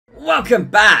Welcome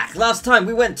back! Last time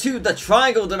we went to the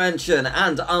Triangle Dimension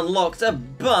and unlocked a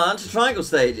bunch of Triangle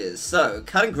stages. So,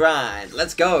 cut and grind,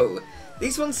 let's go!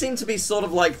 These ones seem to be sort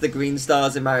of like the green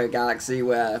stars in Mario Galaxy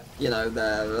where, you know,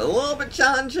 they're a little bit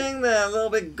challenging, they're a little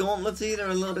bit gauntletty,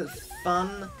 they're a little bit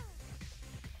fun.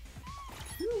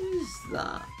 Who's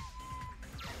that?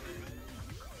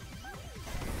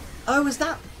 Oh, is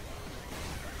that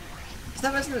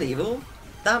Resident Evil?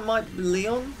 That might be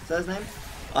Leon? Is that his name?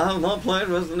 I have not played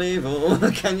Resident Evil,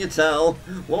 can you tell?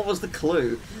 What was the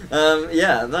clue?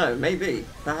 Yeah, no, maybe,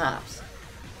 perhaps.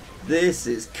 This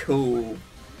is cool.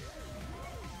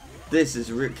 This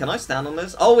is can I stand on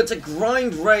this? Oh, it's a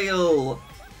grind rail!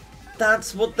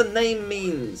 That's what the name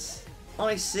means.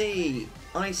 I see.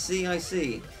 I see, I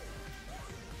see.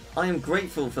 I am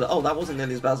grateful for that. Oh, that wasn't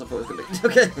nearly as bad as I thought it was going to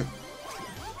be. Okay.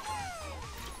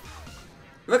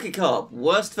 Rookie Cop,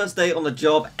 worst first day on the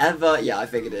job ever. Yeah, I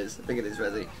think it is. I think it is,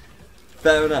 Resi.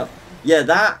 Fair enough. Yeah,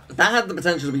 that had the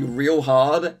potential to be real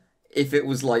hard if it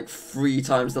was like 3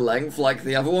 times the length like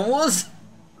the other one was.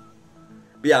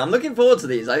 But yeah, I'm looking forward to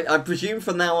these. I presume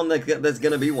from now on there's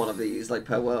going to be one of these, like,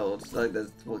 per world. Like,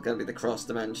 there's going to be the cross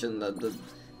dimension, the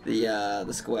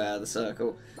square, the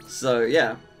circle. So,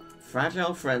 yeah.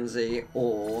 Fragile Frenzy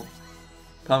or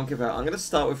Pumpkin Power. I'm going to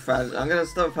start with Fragile. I'm going to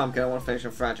start with Pumpkin. I want to finish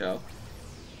on Fragile.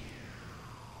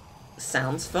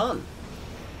 Sounds fun.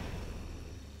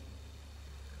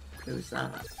 Who's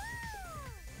that?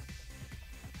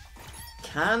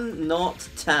 Cannot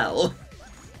tell.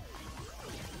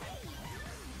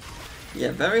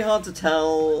 Yeah, very hard to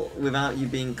tell without you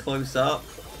being close up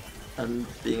and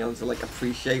being able to like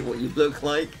appreciate what you look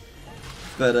like.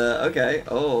 But okay.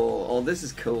 Oh, this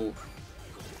is cool.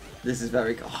 This is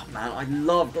very cool. Oh man, I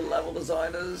love the level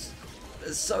designers.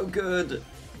 They're so good.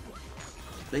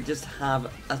 They just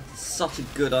have such a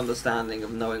good understanding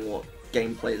of knowing what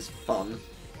gameplay is fun.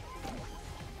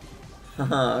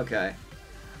 Okay.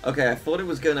 Okay, I thought it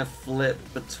was gonna flip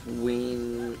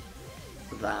between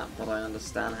that, but I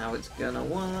understand how it's gonna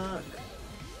work.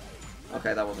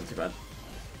 Okay, that wasn't too bad.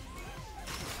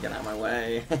 Get out of my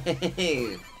way.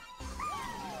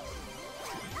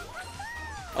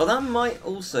 Oh, that might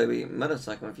also be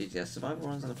Motorcycle Enthusiast. Survival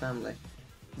runs in the family.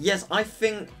 Yes, I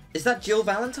think... Is that Jill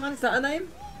Valentine? Is that her name?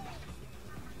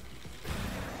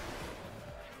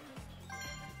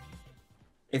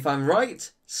 If I'm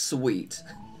right, sweet.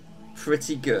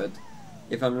 Pretty good.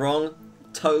 If I'm wrong,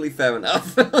 totally fair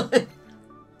enough.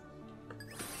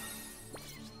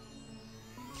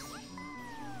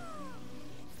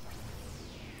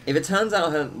 If it turns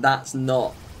out that's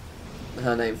not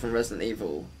her name from Resident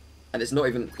Evil, and it's not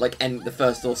even like the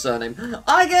first or surname,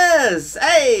 I guess!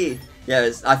 Hey! Yeah,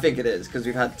 I think it is, because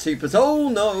we've had 2 personas. Oh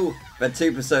no! We've had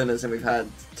 2 personas and we've had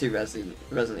 2 Resident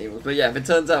Evils. But yeah, if it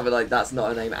turns out that like that's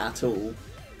not a name at all,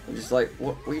 I'm just like,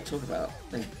 what are you talking about?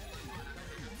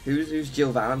 Who's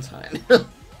Jill Valentine?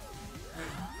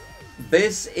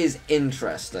 This is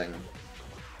interesting.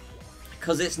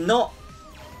 Because it's not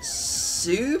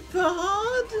super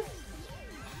hard,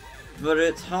 but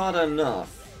it's hard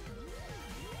enough.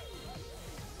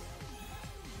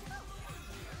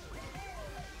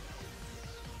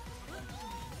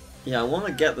 Yeah, I want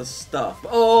to get the stuff.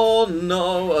 Oh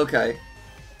no! Okay.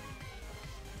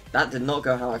 That did not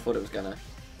go how I thought it was gonna.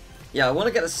 Yeah, I want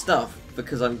to get the stuff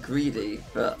because I'm greedy,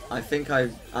 but I think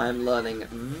I'm learning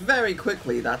very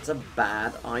quickly that's a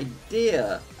bad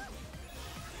idea.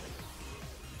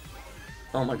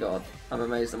 Oh my god, I'm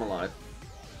amazed I'm alive.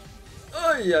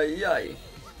 Ay ay ay.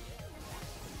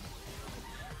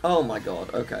 Oh my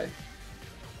god, okay.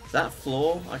 Is that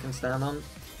floor I can stand on?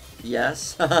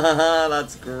 Yes,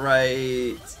 that's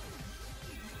great.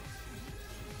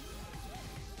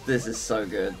 This is so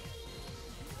good.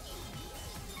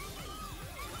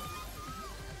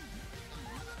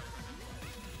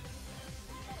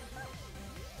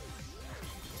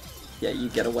 Yeah, you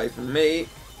get away from me.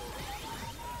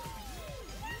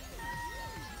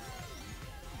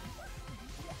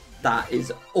 That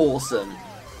is awesome.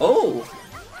 Oh!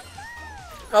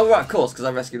 Oh, right, of course, because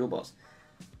I rescued all bots.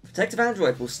 Protective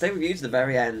Android will stay with you to the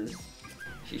very end.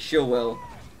 She sure will.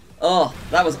 Oh,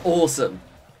 that was awesome.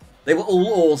 They were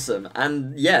all awesome,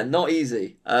 and yeah, not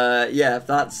easy. Yeah,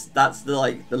 that's the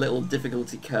like the little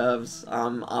difficulty curves.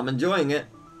 I'm enjoying it.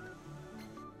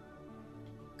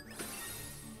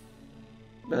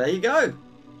 But there you go.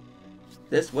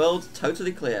 This world's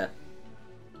totally clear.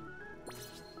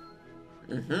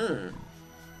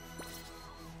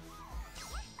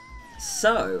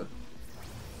 So,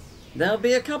 there'll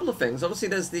be a couple of things. Obviously,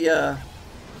 there's the, I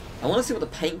want to see what the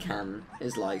paint can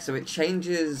is like. So it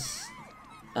changes,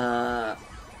 my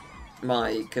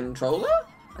controller,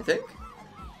 I think.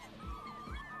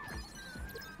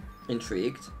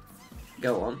 intrigued.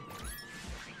 Go on.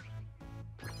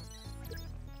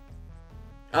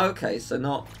 Okay, so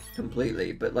not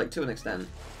completely, but like to an extent.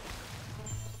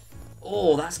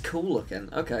 Oh, that's cool looking.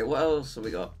 Okay, what else have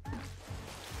we got?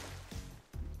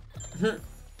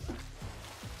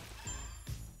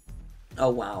 Oh,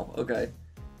 wow. Okay.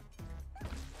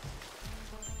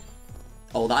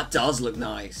 Oh, that does look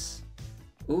nice.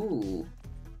 Ooh.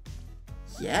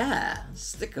 Yeah.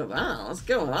 Stick with that. Let's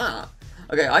go with that.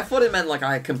 Okay, I thought it meant like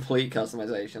I had complete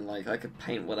customization. Like, I could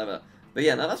paint whatever. But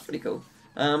yeah, no, that's pretty cool.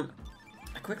 I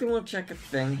quickly want to check a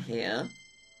thing here.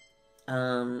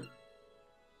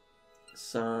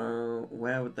 So,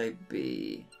 where would they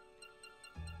be?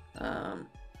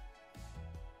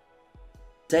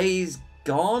 Days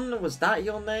Gone? Was that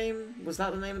your name? Was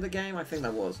that the name of the game? I think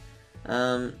that was.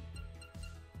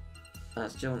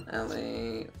 That's John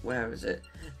Ellie. Where is it?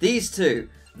 These two.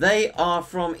 They are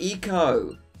from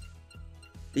Eco.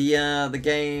 The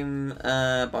game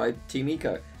by Team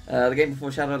Eco. The game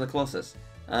before Shadow of the Colossus.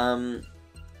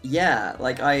 Yeah,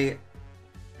 like I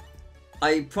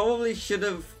probably should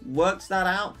have worked that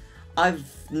out. I've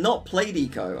not played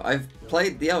Eco. I've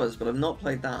played the others, but I've not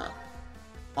played that.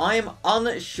 I'm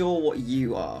unsure what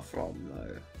you are from,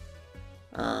 though.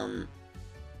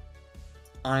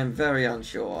 I'm very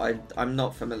unsure. I'm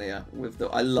not familiar with the...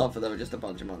 I love that there were just a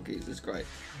bunch of monkeys. It's great.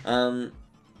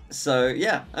 So,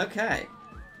 yeah. Okay.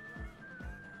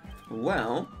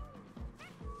 Well,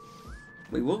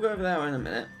 we will go over there in a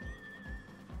minute.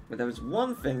 But there was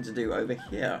one thing to do over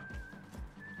here.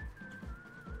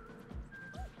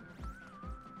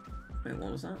 Wait,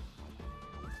 what was that?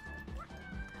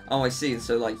 Oh, I see.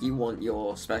 So, like, you want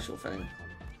your special thing.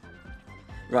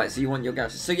 Right, so you want your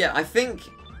gachas. So, yeah, I think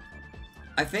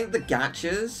the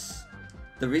gachas,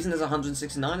 the reason there's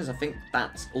 169 is I think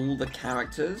that's all the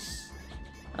characters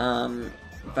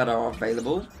that are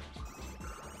available.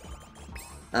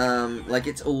 Like,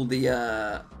 it's all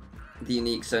the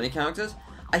unique Sony characters.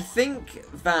 I think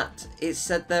that it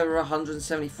said there were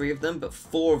 173 of them, but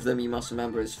 4 of them, you must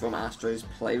remember, is from Astro's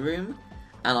Playroom.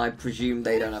 And I presume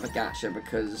they don't have a gacha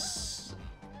because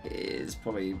it is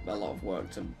probably a lot of work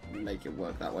to make it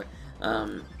work that way.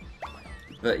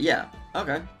 But yeah,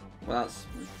 okay. Well, that's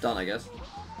done, I guess.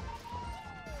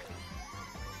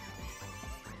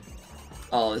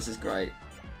 Oh, this is great.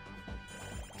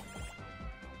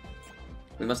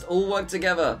 We must all work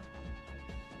together.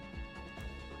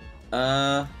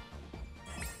 I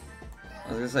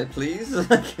was gonna say, please?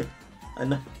 I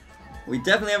know. We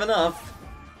definitely have enough.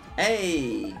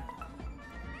 Hey!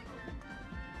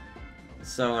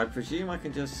 So I presume I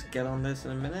can just get on this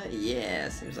in a minute? Yeah,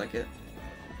 seems like it.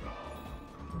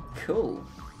 Cool.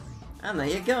 And there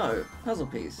you go. Puzzle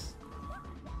piece.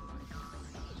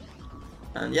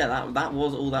 And yeah, that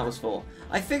was all that was for.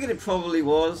 I figured it probably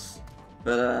was,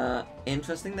 but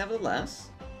interesting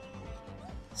nevertheless.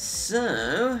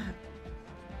 So,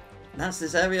 that's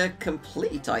this area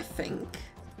complete, I think.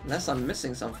 Unless I'm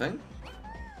missing something.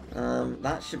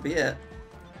 That should be it.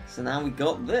 So now we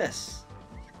got this.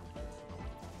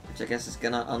 Which I guess is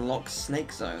gonna unlock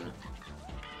Snake Zone.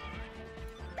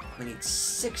 We need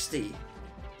 60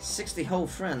 whole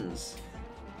friends.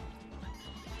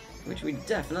 Which we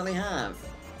definitely have.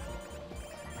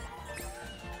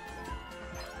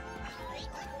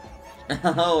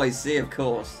 Oh, I see, of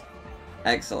course.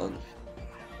 Excellent.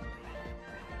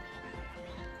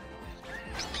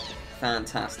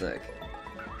 Fantastic.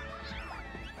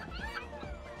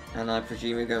 And I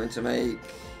presume you're going to make...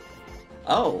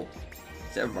 Oh!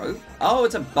 Is it a rope? Oh,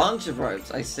 it's a bunch of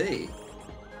ropes, I see.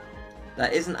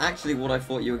 That isn't actually what I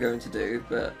thought you were going to do,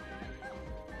 but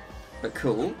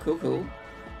cool, cool, cool.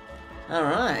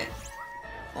 Alright.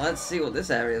 Let's see what this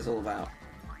area is all about.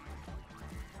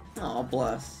 Oh,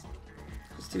 bless.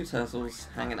 Just 2 turtles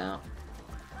hanging out.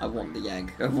 I want the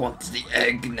egg. I want the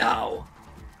egg now!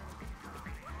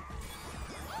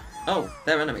 Oh,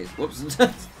 they're enemies. Whoops.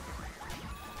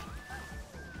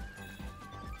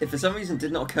 It for some reason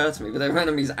did not occur to me, but they were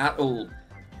enemies at all.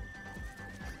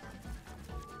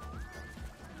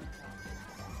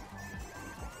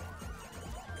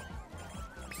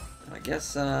 I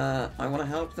guess I want to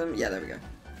help them. Yeah, there we go.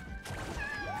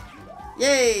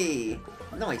 Yay!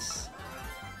 Nice.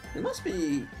 We must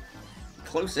be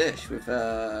close-ish with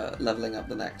leveling up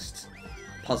the next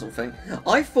puzzle thing.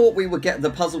 I thought we would get the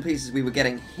puzzle pieces we were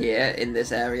getting here in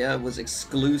this area was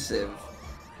exclusive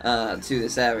to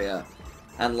this area.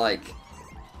 And, like,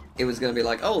 it was going to be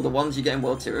like, oh, the ones you get in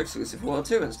World 2 are exclusive for World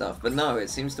 2 and stuff. But no, it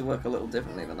seems to work a little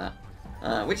differently than that.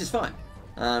 Which is fine.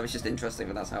 It's just interesting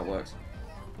that that's how it works.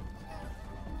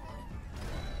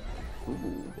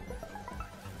 Ooh.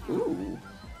 Ooh.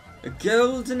 A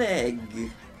golden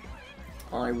egg.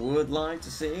 I would like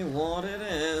to see what it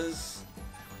is.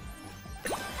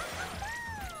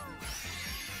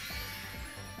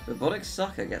 Robotic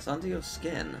sucker gets under your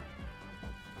skin.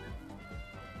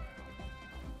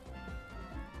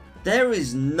 There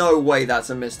is no way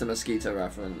that's a Mr. Mosquito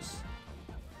reference.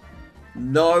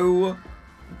 No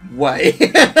way.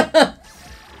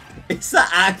 Is that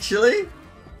actually?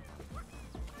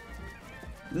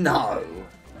 No.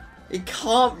 It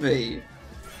can't be.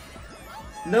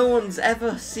 No one's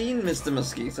ever seen Mr.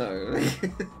 Mosquito.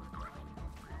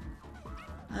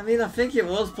 I mean, I think it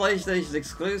was PlayStation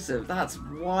exclusive. That's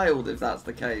wild if that's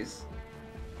the case.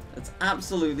 That's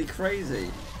absolutely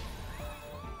crazy.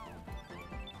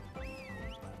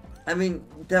 I mean,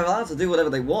 they're allowed to do whatever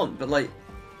they want, but like,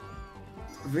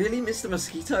 really, Mr.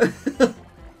 Mosquito?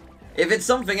 If it's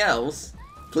something else,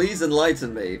 please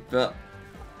enlighten me, but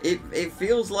it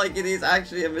feels like it is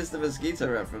actually a Mr.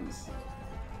 Mosquito reference.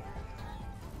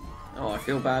 Oh, I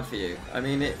feel bad for you. I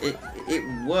mean,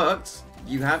 it worked.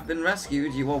 You have been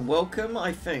rescued. You are welcome,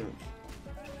 I think.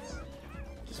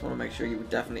 Just want to make sure you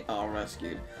definitely are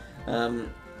rescued.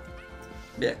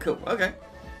 Yeah, cool. Okay.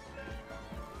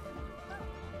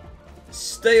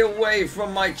 Stay away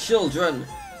from my children.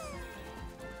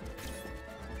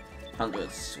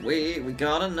 100. Sweet. We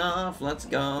got enough. Let's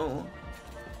go.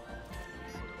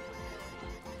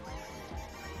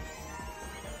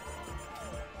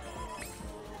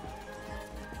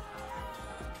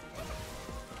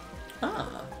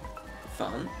 Ah,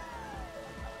 fun.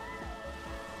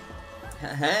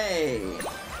 Hey!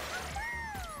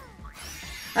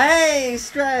 Hey,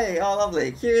 Stray! Oh,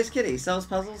 lovely. Curious Kitty, solves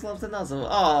puzzles, loves to nuzzle.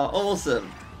 Oh,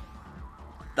 awesome.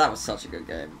 That was such a good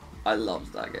game. I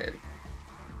loved that game.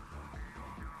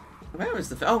 Where is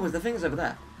the thing? Oh, the thing's over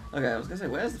there. Okay, I was going to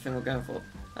say, where's the thing we're going for?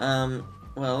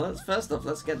 Well, first off,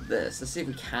 let's get this. Let's see if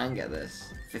we can get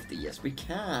this. 50, yes, we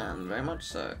can. Very much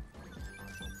so.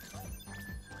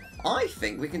 I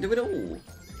think we can do it all.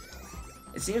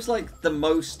 It seems like the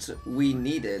most we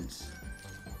needed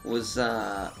was,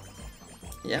 yeah,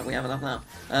 we have enough now.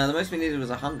 The most we needed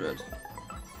was 100.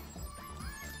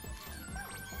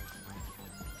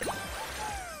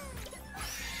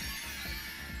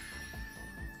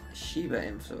 Shiba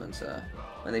influencer.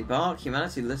 When they bark,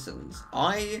 humanity listens.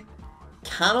 I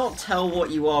cannot tell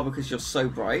what you are because you're so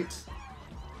bright.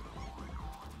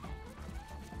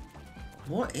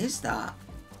 What is that?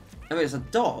 I mean, it's a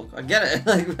dog. I get it.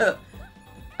 Like, but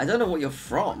I don't know what you're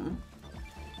from.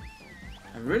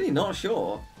 I'm really not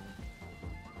sure.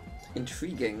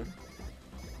 Intriguing.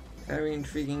 Very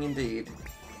intriguing indeed.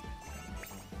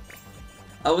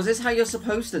 Oh, is this how you're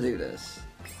supposed to do this?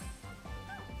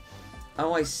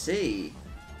 Oh, I see.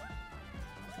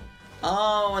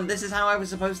 Oh, and this is how I was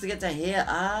supposed to get to here.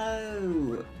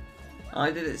 Oh.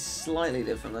 I did it slightly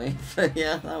differently. But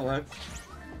yeah, that worked.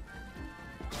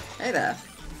 Hey there.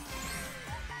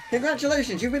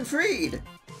 Congratulations, you've been freed!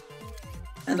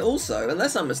 And also,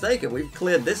 unless I'm mistaken, we've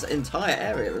cleared this entire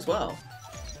area as well.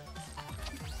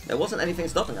 There wasn't anything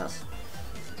stopping us.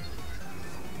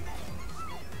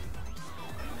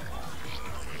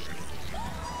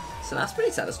 So that's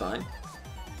pretty satisfying.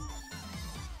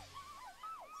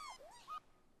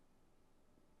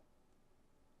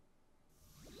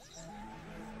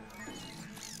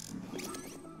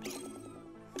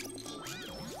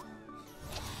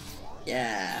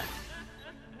 Yeah.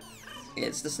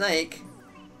 It's the snake.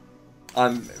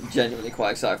 I'm genuinely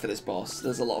quite excited for this boss.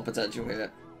 There's a lot of potential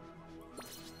here.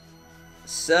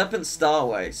 Serpent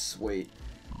Starway. Sweet.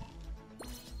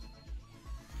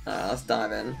 Let's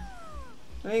dive in.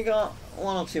 We got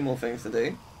one or two more things to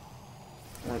do.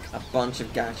 Like a bunch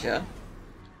of gacha.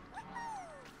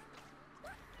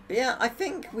 But yeah, I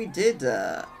think we did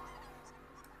get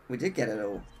it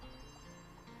all.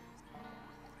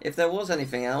 If there was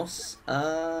anything else,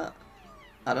 I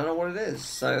don't know what it is,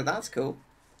 so that's cool.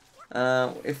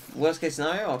 If worst case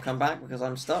scenario, I'll come back because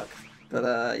I'm stuck.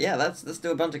 But yeah, let's do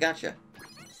a bunch of gacha.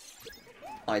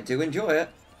 I do enjoy it.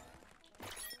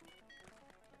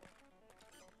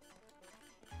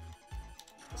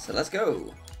 So let's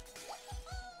go.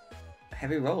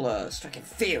 Heavy roller, striking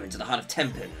fear into the heart of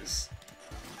Tempins.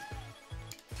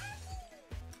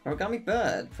 Origami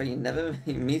bird, pray you never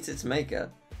meet its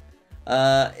maker.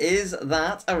 Is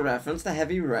that a reference to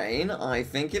Heavy Rain? I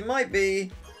think it might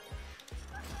be.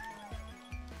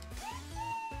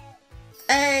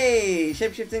 Hey!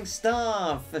 Shapeshifting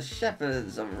staff for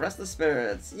shepherds of restless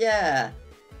spirits. Yeah!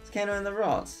 It's Kano and the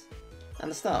Rot.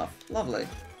 And the staff. Lovely.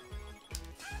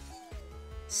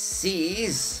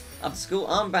 C's! After school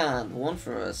armband. One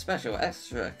for a special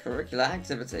extracurricular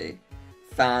activity.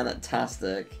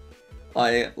 Fantastic.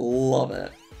 I love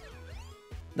it.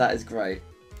 That is great.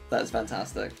 That is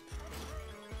fantastic.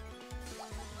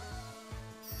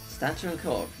 Stature and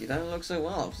corp. You don't look so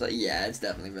well. So, yeah, it's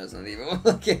definitely Resident Evil.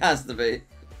 Like, it has to be.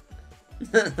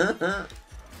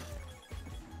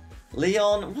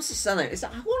 Leon, what's his surname? Is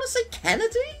that, I want to say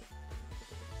Kennedy?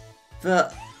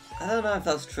 But I don't know if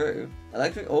that's true.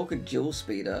 Electric Orchid Dual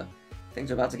Speeder.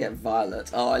 Things are about to get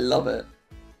violet. Oh, I love it.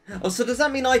 Oh, so does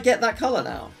that mean I get that colour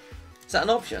now? Is that an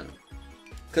option?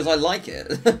 Because I like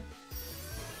it.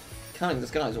 Cunning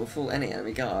disguise will fool any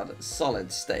enemy guard.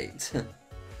 Solid state.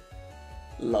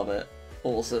 Love it.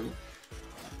 Awesome.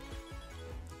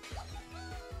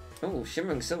 Oh,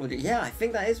 shimmering silver. Yeah, I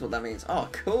think that is what that means. Oh,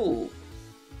 cool.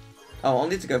 Oh, I'll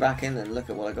need to go back in and look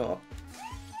at what I got.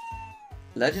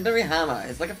 Legendary hammer.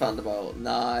 It's like a thunderbolt.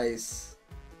 Nice.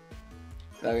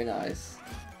 Very nice.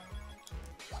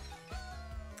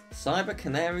 Cyber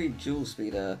Canary Dual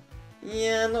Speeder.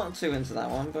 Yeah, not too into that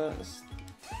one, but I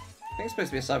think it's supposed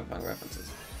to be a Cyberpunk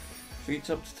references.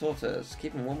 Treetopped tortoise.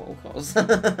 Keep them warm at all costs.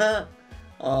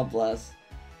 Oh, bless.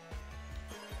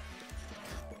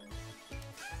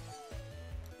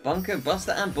 Bunker,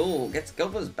 Buster, and Bull gets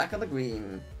Gobblers back on the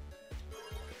green.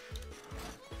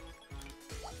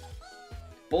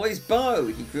 Boy's bow!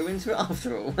 He grew into it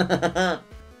after all.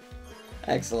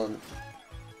 Excellent.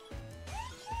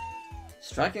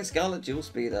 Striking Scarlet Dual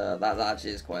Speeder. That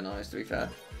actually is quite nice, to be fair.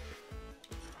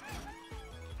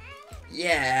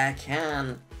 Yeah, I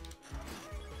can.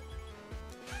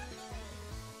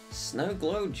 Snow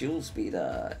Glow Dual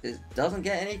Speeder. It doesn't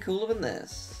get any cooler than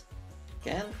this.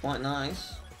 Again, quite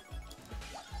nice.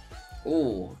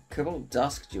 Ooh, Cobalt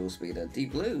Dusk Dual Speeder.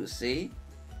 Deep Blue, see?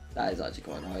 That is actually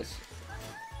quite nice.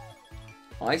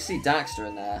 I see Daxter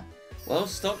in there.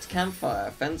 Well-stocked campfire.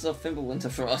 Fends off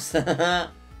Fimbulwinter Frost.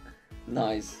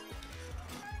 Nice.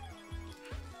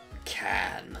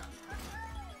 Can.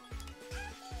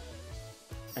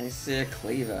 I see a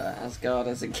Cleaver. Asgard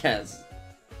as it gets.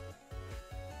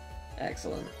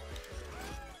 Excellent.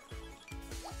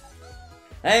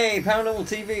 Hey, Paranormal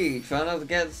TV! Try not to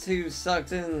get too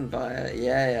sucked in by it.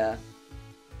 Yeah.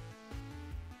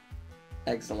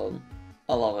 Excellent.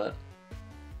 I love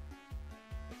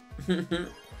it.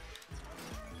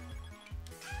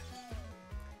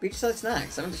 Beachside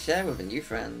snacks, something to share with a new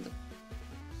friend.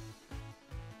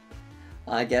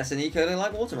 I guess an eco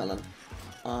like watermelon.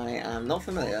 I am not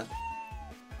familiar.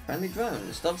 Friendly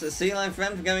drone stops a sea lion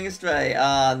friend from going astray.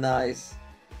 Ah, nice.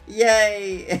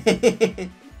 Yay!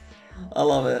 I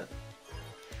love it.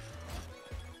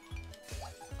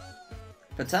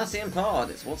 Potassium pod.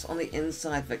 It's what's on the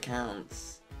inside that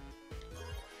counts.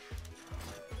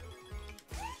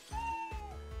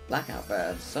 Blackout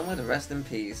bird. Somewhere to rest in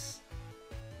peace.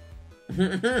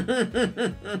 That's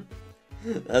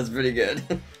pretty good.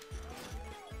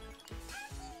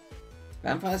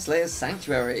 Vampire Slayer's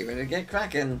Sanctuary. Ready to get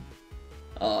cracking.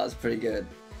 Oh, that's pretty good.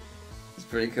 That's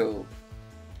pretty cool.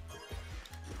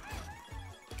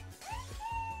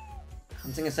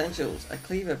 Hunting Essentials. A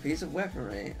cleaver piece of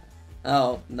weaponry.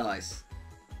 Oh, nice.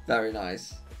 Very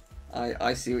nice.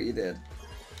 I see what you did.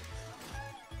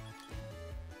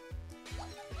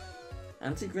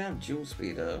 Anti-grav Dual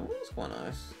Speeder. Oh, that's quite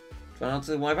nice. Try not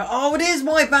to wipe out. Oh, it is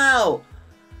wipe out!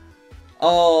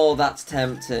 Oh, that's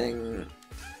tempting.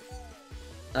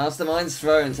 Mastermind's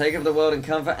throne. Take over the world in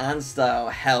comfort and style.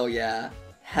 Hell yeah.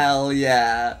 Hell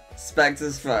yeah.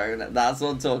 Spectre's throne. That's what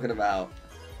I'm talking about.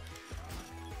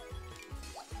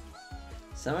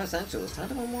 Summer Essentials. Time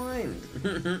to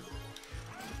unwind.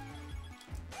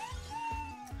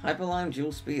 Hyperlime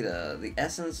Dual Speeder. The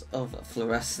essence of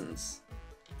fluorescence.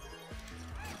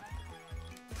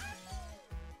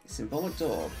 Symbolic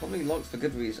door, probably locked for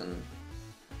good reason.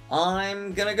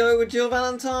 I'm gonna go with Jill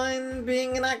Valentine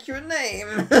being an accurate name.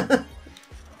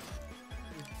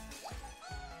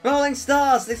 Rolling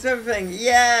Stars, thanks for everything.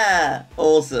 Yeah,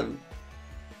 awesome.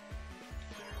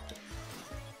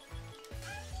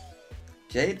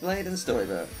 Jade Blade and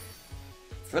Storybook.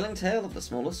 Thrilling Tale of the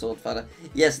Smallest Sword Fighter.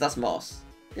 Yes, that's Moss.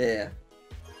 Yeah.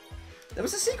 There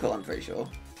was a sequel, I'm pretty sure.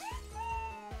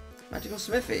 Magical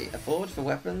Smithy, a forge for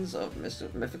weapons of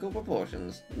mythical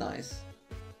proportions. Nice.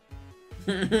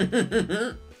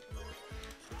 Hey,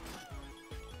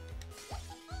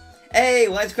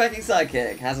 Wisecracking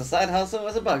Sidekick has a side hustle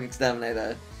as a bug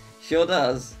exterminator. Sure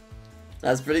does.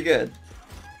 That's pretty good.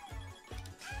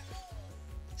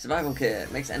 Survival Kit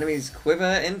makes enemies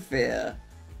quiver in fear.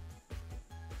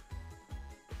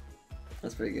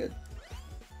 That's pretty good.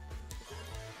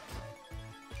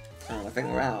 Oh, I think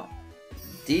we're out.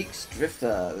 Deek's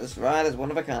Drifter. This ride is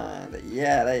one of a kind.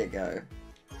 Yeah, there you go.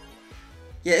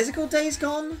 Yeah, is it called Days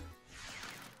Gone?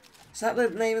 that the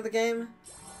name of the game?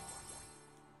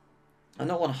 I'm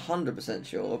not 100%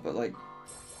 sure, but like...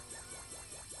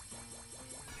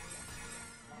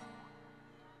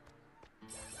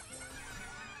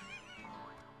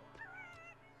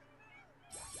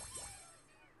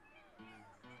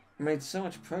 made so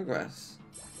much progress.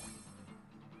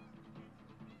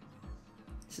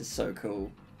 This is so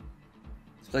cool.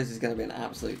 This place is going to be an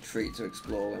absolute treat to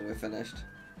explore when we're finished.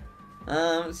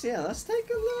 So yeah, let's take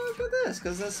a look at this,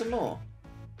 because there's some more.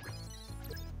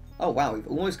 Oh wow, we've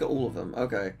almost got all of them.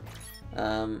 Okay.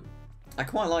 I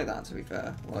quite like that, to be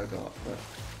fair, what I got.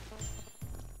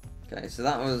 But... okay, so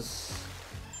that was...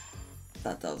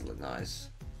 that does look nice.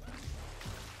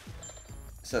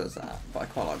 So does that, but I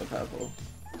quite like the purple.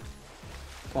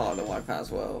 Quite like the white part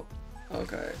as well.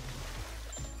 Okay.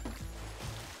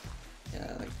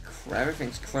 Yeah, like,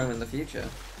 everything's chrome in the future.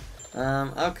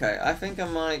 Okay, I think I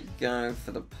might go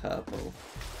for the purple.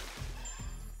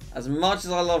 As much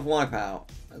as I love Wipeout,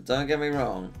 don't get me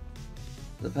wrong,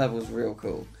 the purple's real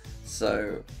cool.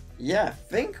 So, yeah, I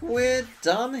think we're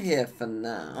done here for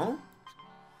now.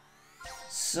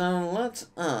 So let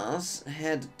us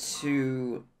head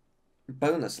to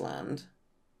Bonus Land.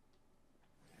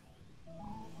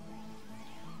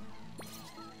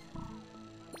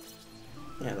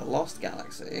 Yeah, the Lost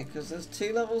Galaxy, because there's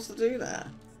 2 levels to do there.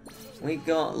 We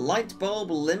got Light Bulb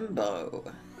Limbo.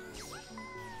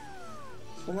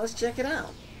 Well, let's check it out.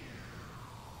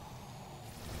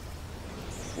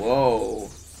 Whoa.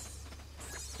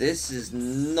 This is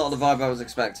not the vibe I was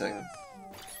expecting.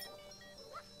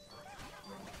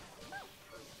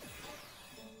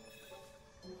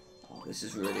 Oh, this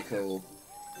is really cool.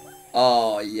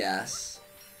 Oh, yes.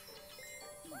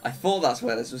 I thought that's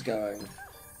where this was going.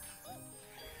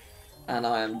 And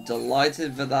I am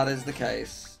delighted that that is the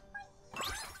case.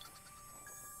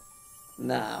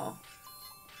 Now.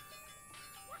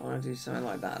 I want to do something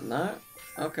like that. No?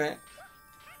 Okay.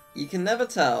 You can never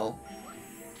tell.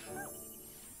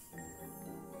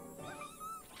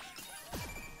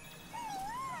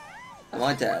 Am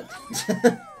I dead?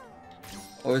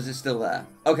 Or is it still there?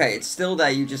 Okay, it's still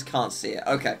there, you just can't see it.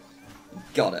 Okay.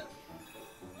 Got it.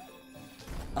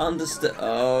 Understood.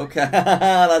 Okay,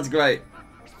 that's great.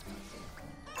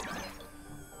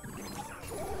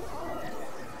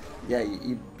 Yeah,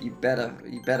 you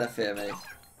better fear me.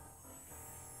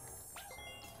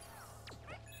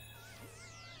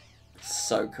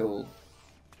 So cool.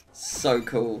 So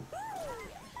cool.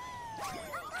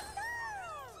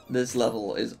 This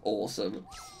level is awesome.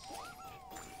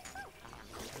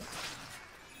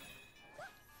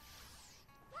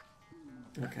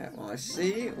 Okay, well I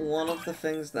see one of the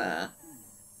things there.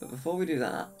 But before we do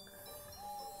that,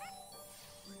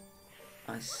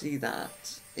 I see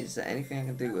that. Is there anything I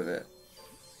can do with it?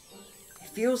 It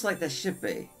feels like there should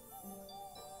be.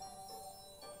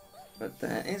 But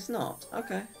there is not.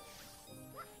 Okay.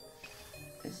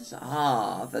 This is...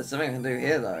 ah, there's something I can do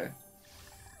here though.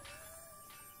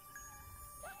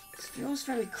 This feels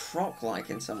very Croc-like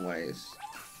in some ways.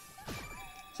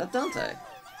 Is that Dante?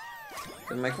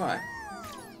 Didn't make cry.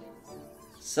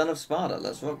 Son of Sparta,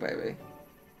 let's rock, baby.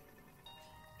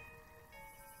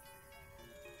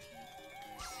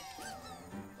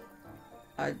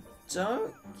 I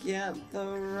don't get the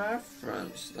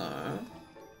reference though.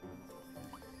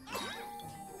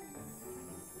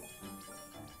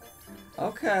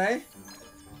 Okay.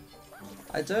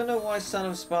 I don't know why Son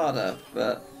of Sparta,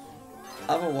 but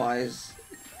otherwise,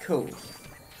 cool.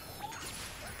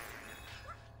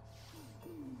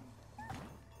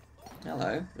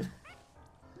 Hello.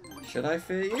 Should I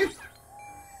fear you?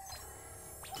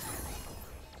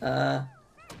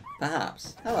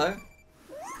 Perhaps. Hello.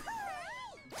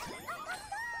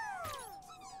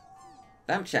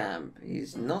 Bamchamp.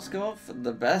 He's Noskov,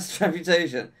 the best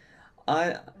reputation.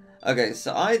 Okay,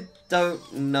 so I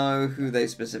don't know who they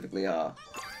specifically are.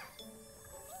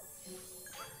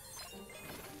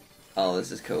 Oh,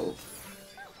 this is cool.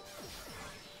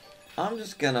 I'm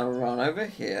just gonna run over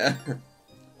here,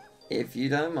 if you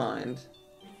don't mind.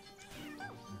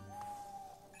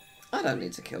 I don't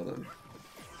need to kill them.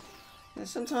 Yeah,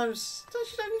 sometimes you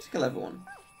don't need to kill everyone.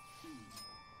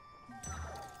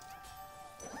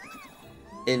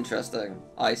 Interesting.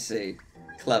 I see.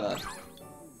 Clever.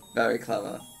 Very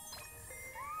clever.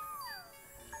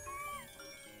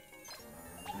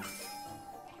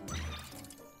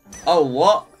 Oh,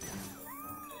 what?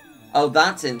 Oh,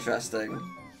 that's interesting.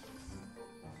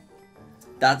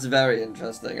 That's very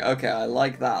interesting. Okay, I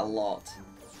like that a lot.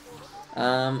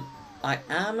 I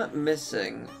am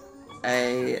missing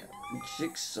a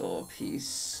jigsaw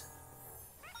piece.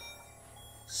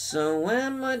 So where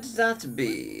might that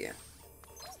be?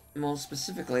 more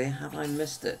specifically, have I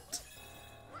missed it?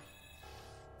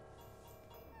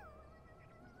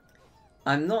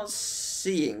 I'm not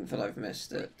seeing that I've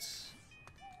missed it.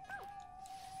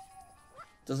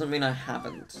 Doesn't mean I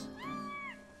haven't.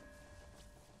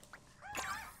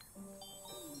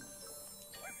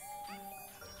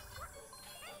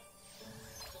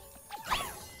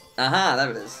 Aha, there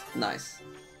it is. Nice.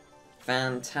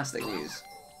 Fantastic news.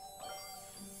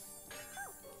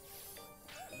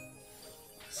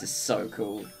 This is so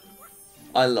cool.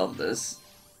 I love this.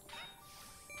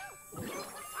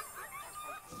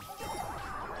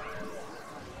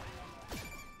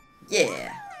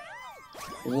 Yeah!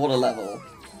 What a level.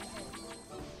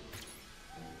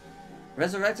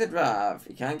 Resurrected Rav.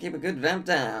 You can't keep a good vamp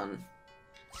down.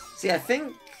 See, I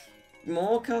think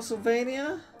more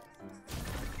Castlevania?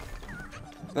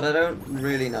 But I don't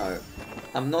really know.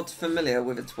 I'm not familiar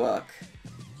with its work.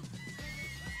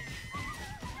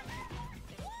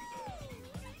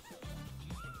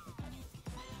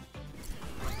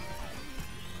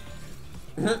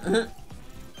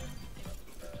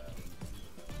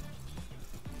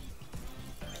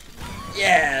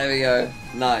 Yeah, there we go.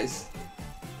 Nice.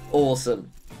 Awesome.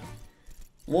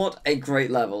 What a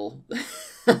great level.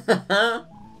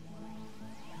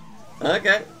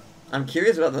 Okay. I'm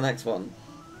curious about the next one.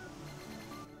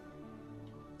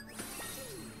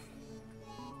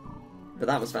 But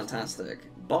that was fantastic.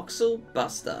 Boxel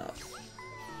Buster.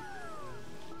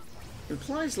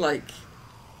 Implies like,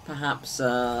 perhaps,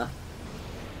 well,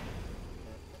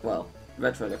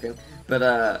 retro looking,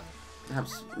 but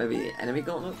perhaps maybe enemy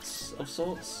gauntlets of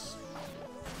sorts?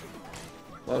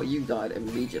 Well, you died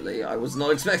immediately. I was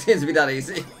not expecting it to be that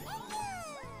easy.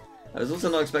 I was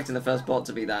also not expecting the first bot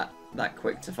to be that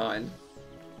quick to find.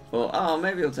 Well, oh,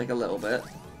 maybe it'll take a little bit.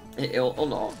 It'll, or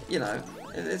not, you know,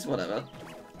 it's whatever.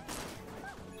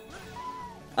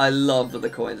 I love that the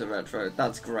coins are retro.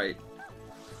 That's great.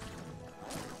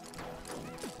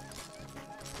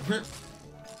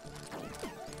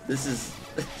 This is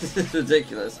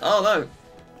ridiculous. Oh no,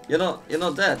 you're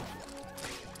not dead.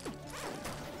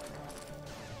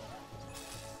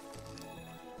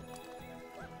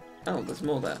 Oh, there's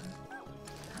more there.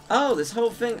 Oh, this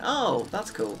whole thing. Oh, that's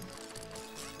cool.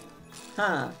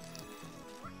 Huh.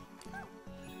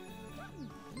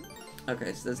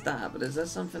 Okay, so there's that, but is there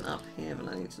something up here that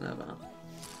I need to know about?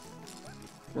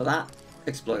 Well, that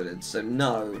exploded, so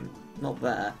no, not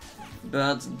there.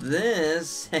 But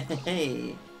this,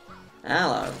 hey,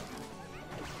 hello.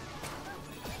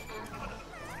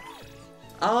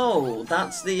 Oh,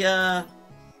 that's the,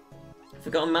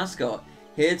 forgotten mascot.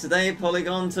 Here today,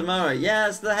 Polygon tomorrow. Yeah,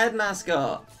 it's the head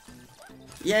mascot.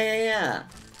 Yeah.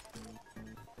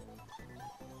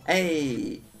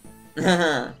 Hey.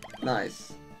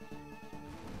 Nice.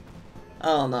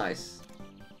 Oh, nice.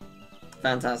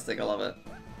 Fantastic, I love it.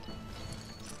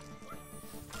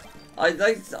 I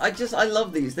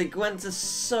love these. They went to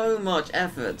so much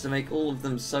effort to make all of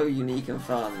them so unique and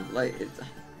fun. Like, it's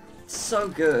so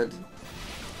good.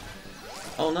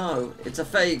 Oh no, it's a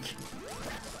fake.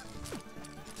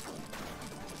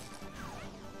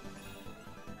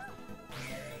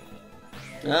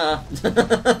 Ah.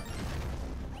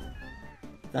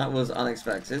 That was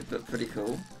unexpected, but pretty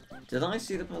cool. Did I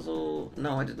see the puzzle?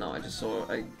 No, I did not. I just saw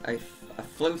a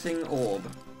floating orb.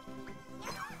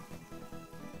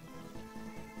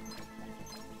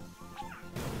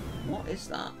 What is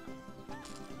that?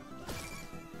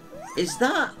 Is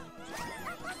that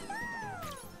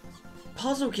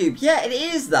puzzle cube? Yeah, it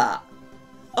is that.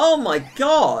 Oh my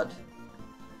god!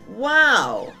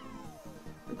 Wow!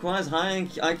 Requires high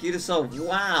IQ to solve.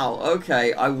 Wow,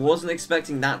 okay, I wasn't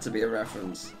expecting that to be a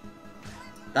reference.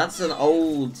 That's an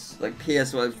old, like,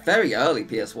 PS1, very early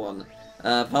PS1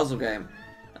 puzzle game.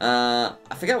 I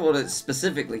forget what it's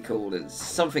specifically called. It's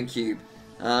something cube.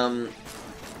 But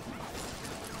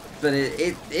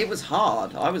it was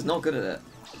hard. I was not good at it.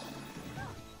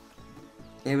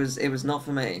 It was not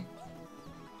for me.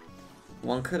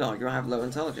 One could argue I have low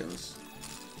intelligence.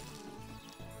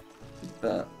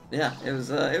 But yeah, it was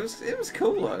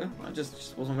cool though. I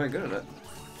just wasn't very good at it.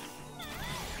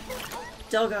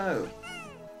 Doggo.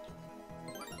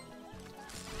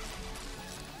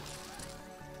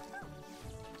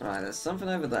 Alright, there's something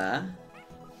over there.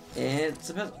 It's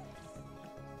supposed.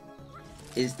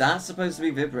 Is that supposed to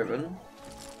be Vib Ribbon?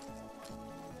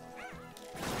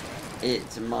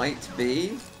 It might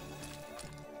be.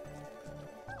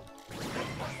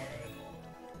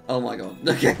 Oh my god.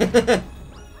 Okay.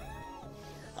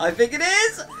 I think it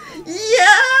is!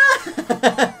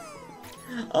 Yeah!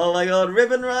 Oh my god,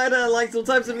 Ribbon Rider likes all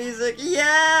types of music.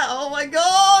 Yeah! Oh my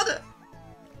god!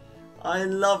 I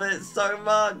love it so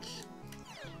much.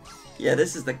 Yeah,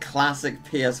 this is the classic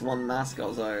PS1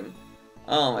 mascot zone.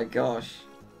 Oh my gosh.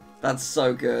 That's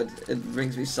so good. It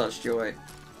brings me such joy.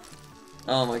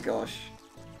 Oh my gosh.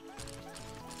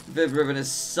 Viv Ribbon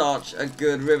is such a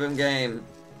good rhythm game.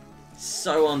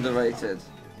 So underrated.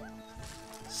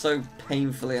 So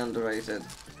painfully underrated.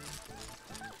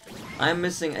 I'm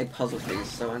missing a puzzle piece,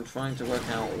 so I'm trying to work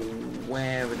out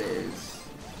where it is.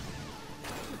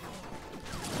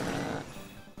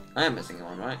 I am missing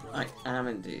one, right? I am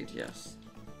indeed, yes.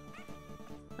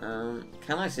 Can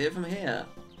I see it from here?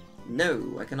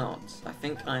 No, I cannot. I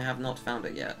think I have not found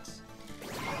it yet.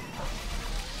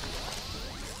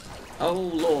 Oh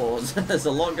lord, there's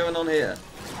a lot going on here.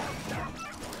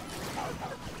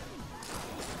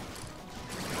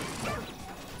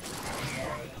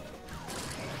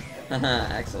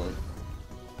 Haha, excellent.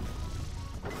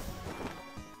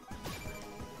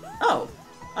 Oh,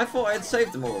 I thought I had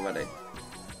saved them all already.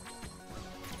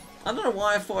 I don't know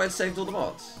why I thought I'd saved all the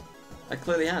bots. I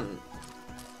clearly hadn't.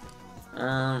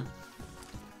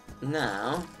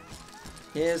 Now,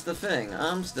 here's the thing.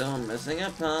 I'm still missing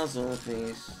a puzzle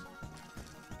piece.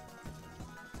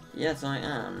 Yes, I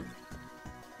am.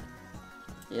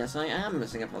 Yes, I am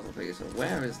missing a puzzle piece.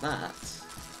 Where is that?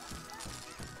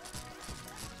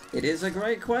 It is a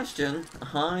great question.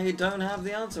 I don't have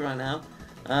the answer right now.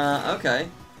 Okay.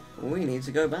 We need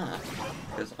to go back.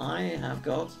 Because I have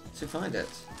got to find it.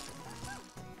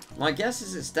 My guess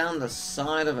is it's down the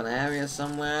side of an area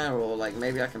somewhere, or like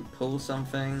maybe I can pull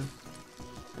something,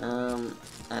 and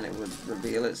it would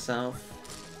reveal itself.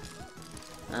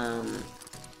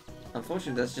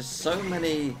 Unfortunately, there's just so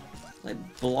many like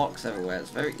blocks everywhere. It's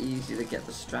very easy to get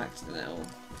distracted in it all.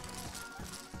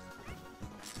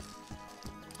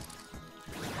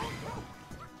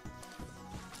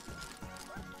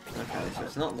 Okay, so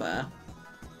it's not there.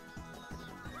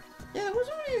 Yeah, there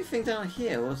wasn't really anything down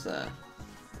here, was there?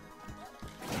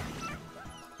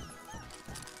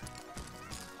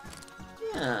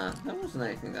 Yeah, there wasn't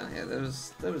anything down here. There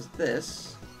was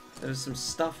this. There was some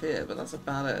stuff here, but that's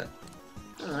about it.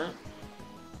 Alright.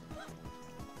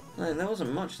 No, there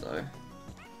wasn't much though.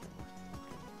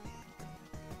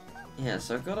 Yeah,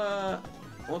 so I've got a...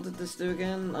 What did this do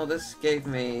again? Oh, this gave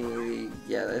me...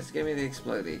 Yeah, this gave me the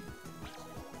explodey.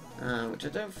 Which I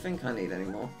don't think I need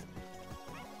anymore.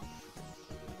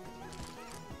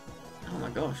 Oh my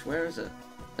gosh, where is it?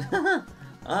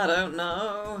 I don't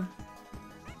know.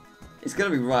 It's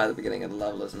gonna be right at the beginning of the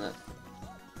level, isn't it?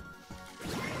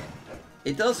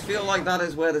 It does feel like that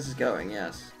is where this is going,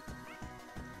 yes.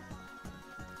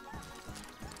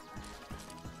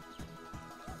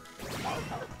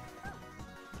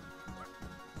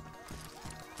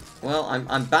 Well,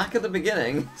 I'm back at the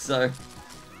beginning, so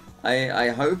I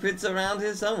hope it's around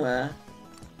here somewhere.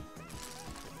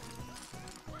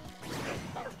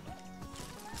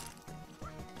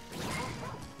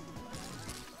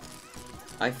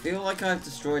 I feel like I've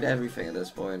destroyed everything at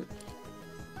this point.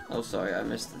 Oh, sorry, I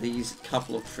missed these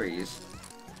couple of trees.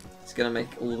 It's gonna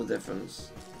make all the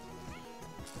difference.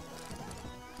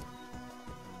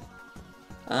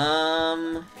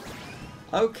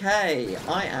 Okay,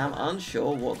 I am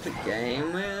unsure what the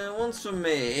game wants from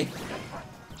me.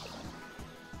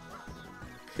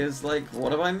 Cause, like,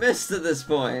 what have I missed at this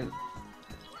point?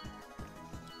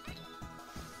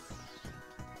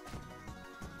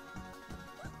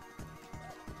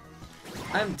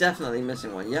 I'm definitely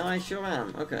missing one. Yeah, I sure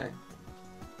am. Okay.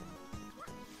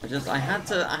 I had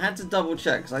to double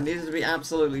check because I needed to be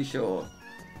absolutely sure.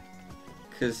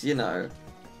 Cause you know,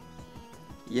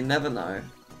 you never know.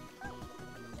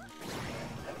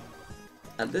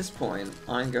 At this point,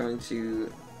 I'm going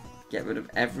to get rid of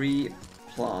every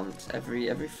plant,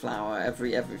 every flower,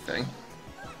 everything,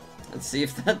 and see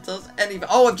if that does any.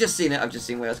 Oh, I've just seen it. I've just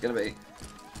seen where it's gonna be.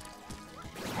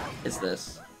 It's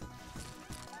this.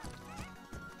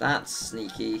 That's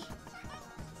sneaky.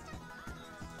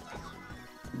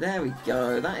 There we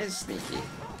go, that is sneaky.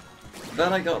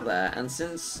 But I got there, and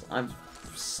since I've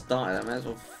started, I may as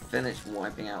well finish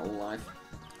wiping out all life.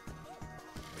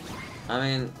 I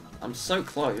mean, I'm so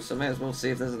close, I may as well see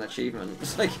if there's an achievement.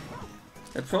 It's like,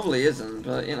 there probably isn't,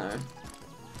 but you know.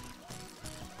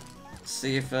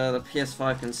 See if the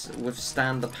PS5 can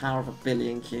withstand the power of 1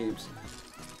 billion cubes.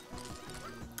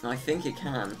 I think it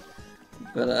can,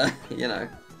 but you know.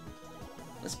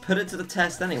 Let's put it to the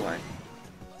test anyway.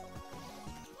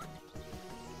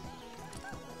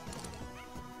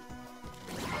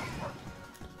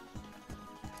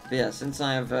 But yeah, since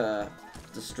I have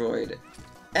destroyed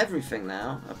everything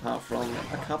now, apart from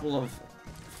a couple of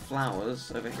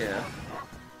flowers over here,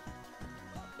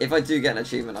 if I do get an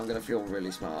achievement, I'm going to feel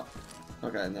really smart.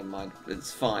 Okay, never mind.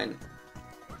 It's fine.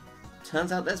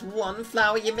 Turns out there's one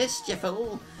flower you missed, you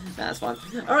fool. That's fine.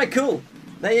 Alright, cool.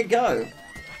 There you go.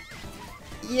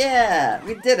 Yeah,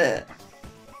 we did it.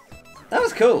 That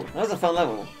was cool. That was a fun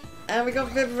level. And we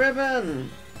got Viv Ribbon.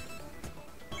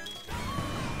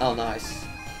 Oh, nice.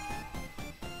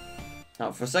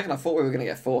 Oh, for a second I thought we were going to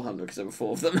get 400 because there were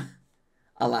 4 of them.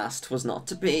 Alas, 'twas not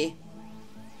to be.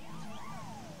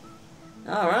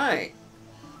 Alright.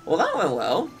 Well, that went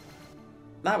well.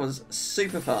 That was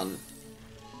super fun.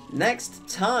 Next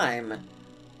time,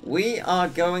 we are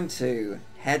going to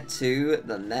head to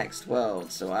the next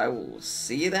world. So I will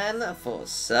see you then for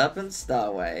Serpent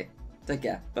Starway. Take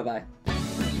care. Bye-bye.